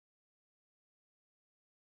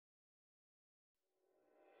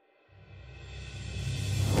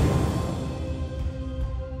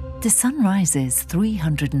The sun rises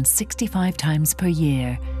 365 times per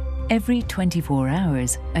year. Every 24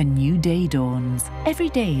 hours, a new day dawns. Every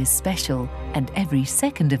day is special, and every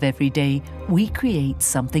second of every day, we create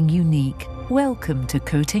something unique. Welcome to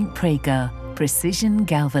Coatinc PreGa, Precision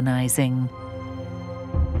Galvanizing.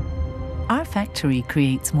 Our factory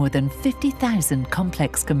creates more than 50,000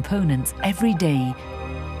 complex components every day.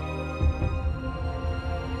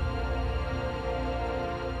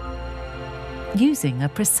 Using a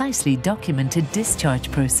precisely documented discharge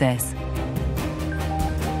process.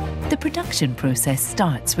 The production process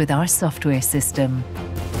starts with our software system.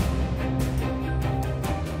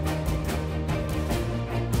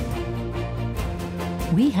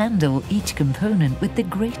 We handle each component with the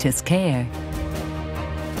greatest care.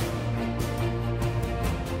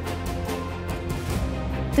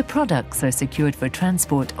 The products are secured for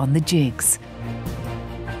transport on the jigs.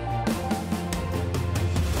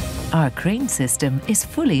 Our crane system is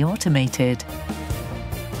fully automated.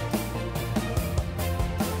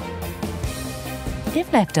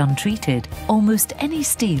 If left untreated, almost any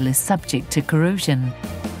steel is subject to corrosion.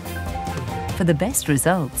 For the best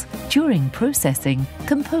results, during processing,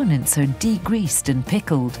 components are degreased and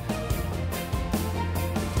pickled.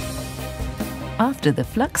 After the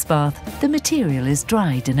flux bath, the material is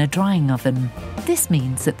dried in a drying oven. This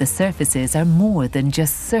means that the surfaces are more than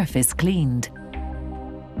just surface cleaned.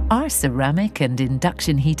 Our ceramic and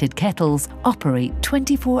induction-heated kettles operate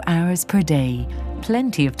 24 hours per day,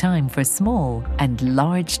 plenty of time for small and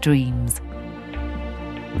large dreams.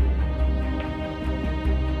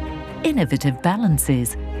 Innovative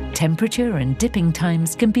balances, temperature and dipping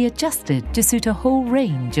times can be adjusted to suit a whole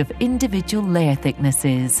range of individual layer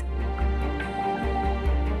thicknesses.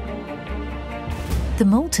 The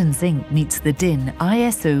molten zinc meets the DIN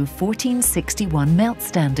ISO 1461 melt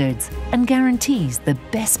standards and guarantees the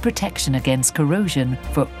best protection against corrosion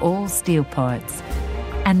for all steel parts.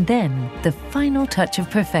 And then, the final touch of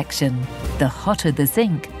perfection. The hotter the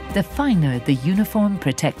zinc, the finer the uniform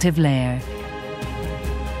protective layer.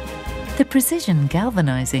 The precision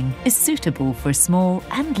galvanizing is suitable for small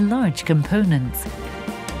and large components.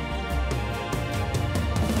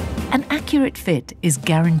 An accurate fit is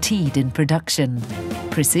guaranteed in production.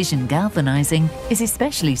 Precision galvanizing is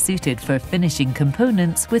especially suited for finishing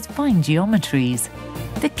components with fine geometries.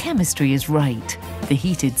 The chemistry is right. The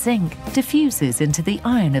heated zinc diffuses into the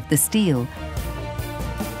iron of the steel,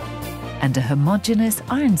 and a homogeneous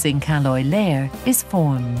iron-zinc alloy layer is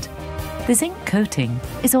formed. The zinc coating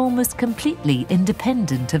is almost completely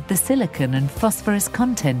independent of the silicon and phosphorus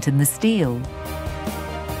content in the steel.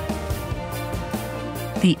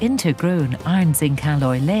 The intergrown iron-zinc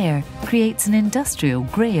alloy layer creates an industrial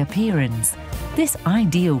grey appearance. This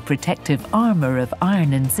ideal protective armour of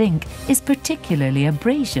iron and zinc is particularly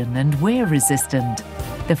abrasion and wear-resistant.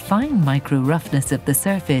 The fine micro-roughness of the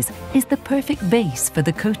surface is the perfect base for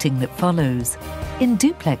the coating that follows. In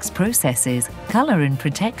duplex processes, colour and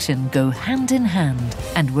protection go hand in hand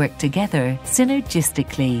and work together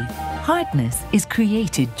synergistically. Hardness is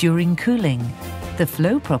created during cooling. The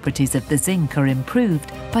flow properties of the zinc are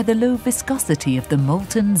improved by the low viscosity of the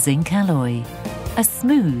molten zinc alloy. A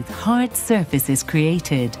smooth, hard surface is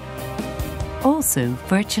created. Also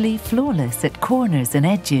virtually flawless at corners and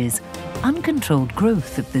edges, uncontrolled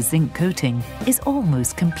growth of the zinc coating is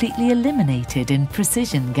almost completely eliminated in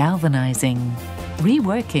precision galvanizing.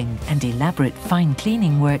 Reworking and elaborate fine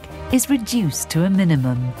cleaning work is reduced to a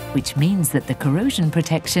minimum, which means that the corrosion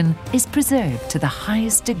protection is preserved to the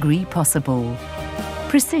highest degree possible.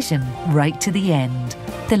 Precision right to the end.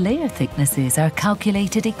 The layer thicknesses are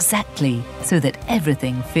calculated exactly so that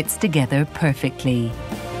everything fits together perfectly.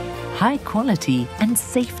 High quality and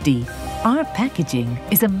safety. Our packaging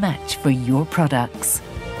is a match for your products.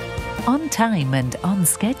 On time and on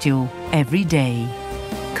schedule every day.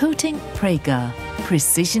 Coatinc PreGa,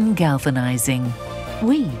 Precision Galvanizing.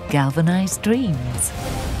 We galvanize dreams.